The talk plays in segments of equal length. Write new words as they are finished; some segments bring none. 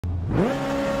3,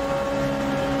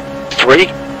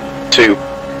 2,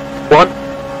 1,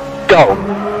 go.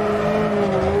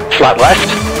 Flat left,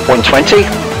 120.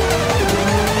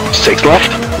 6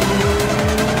 left.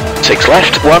 6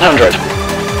 left, 100.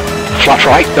 Flat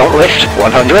right, don't lift,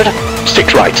 100.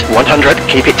 6 right, 100,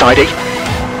 keep it tidy.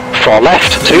 4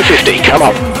 left, 250, come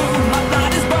on.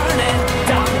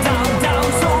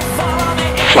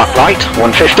 Flat right,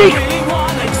 150.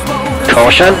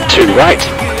 Caution, 2 right.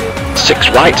 6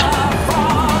 right.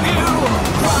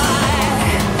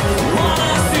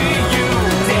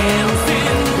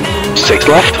 6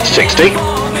 left, 60.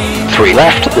 3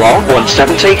 left, long,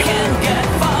 170.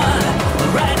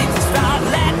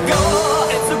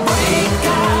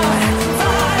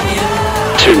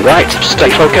 2 right, stay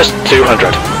focused,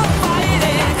 200.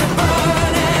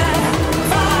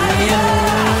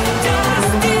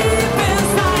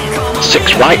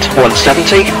 6 right,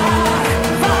 170.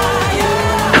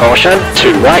 Caution,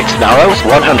 2 right, narrows,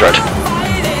 100.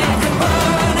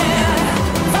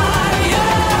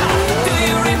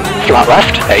 Flat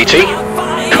left, 80.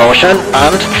 Caution,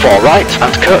 and 4 right,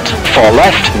 and cut. 4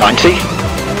 left, 90.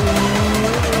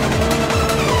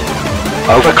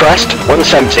 Over crest,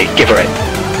 170, give her it.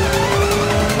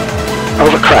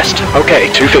 Over crest, okay,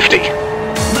 250.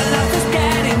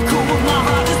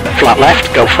 Flat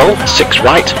left, go full, 6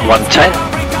 right, 110.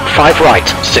 5 right,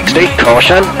 60,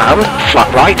 caution, and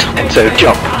flat right, into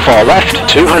jump. 4 left,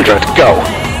 200, go.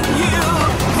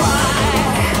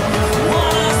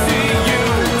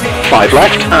 5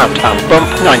 left, and bump,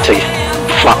 90.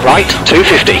 Flat right,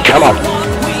 250, come on.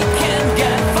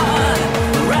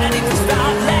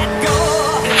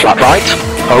 Flat right,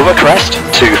 over crest,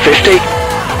 250.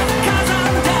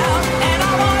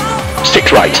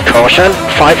 6 right, caution,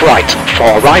 5 right,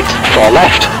 4 right, 4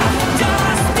 left.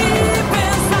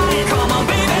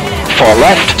 4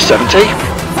 left, 70.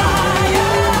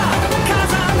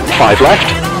 5 left.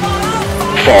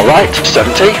 4 right,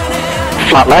 70.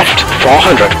 Flat left,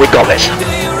 400, we got this.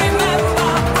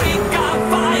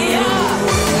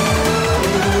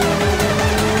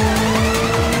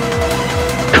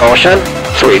 Caution,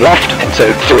 3 left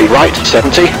into 3 right,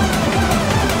 70.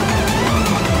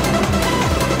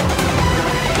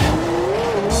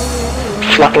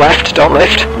 Flat left, don't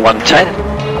lift, 110.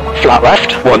 Flat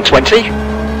left, 120.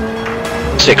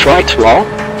 6 right, long.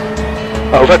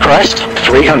 Over crest,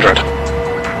 300.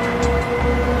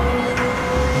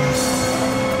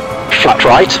 Flat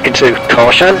right into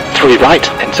caution, 3 right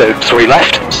into 3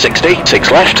 left, 60.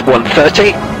 6 left,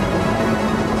 130.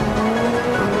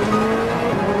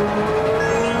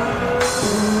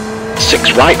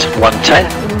 6 right, 110.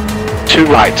 2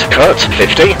 right, cut,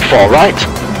 50. 4 right.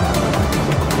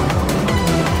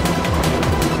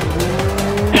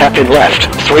 Hairpin left,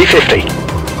 350.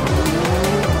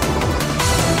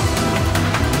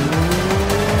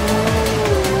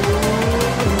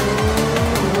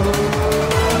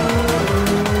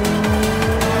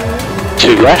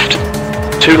 2 left,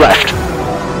 2 left.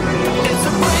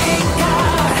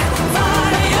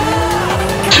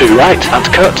 2 right and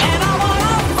cut.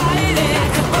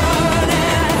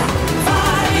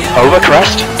 Over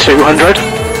crest, 200.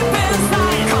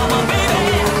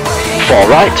 4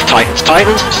 right, tightens,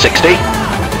 tightens, 60.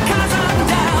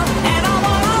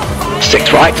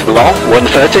 6 right, long,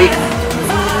 130.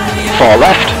 4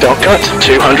 left, don't cut,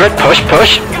 200, push,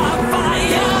 push.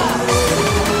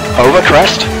 Over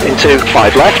crest, into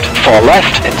 5 left, 4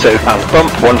 left, into and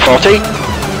bump, 140.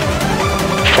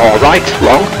 4 right,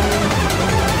 long.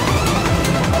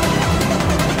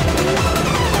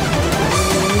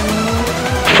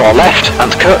 4 left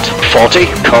and cut, 40,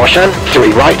 caution,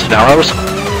 3 right, narrows.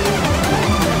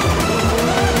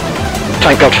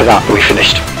 Thank God for that, we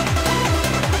finished.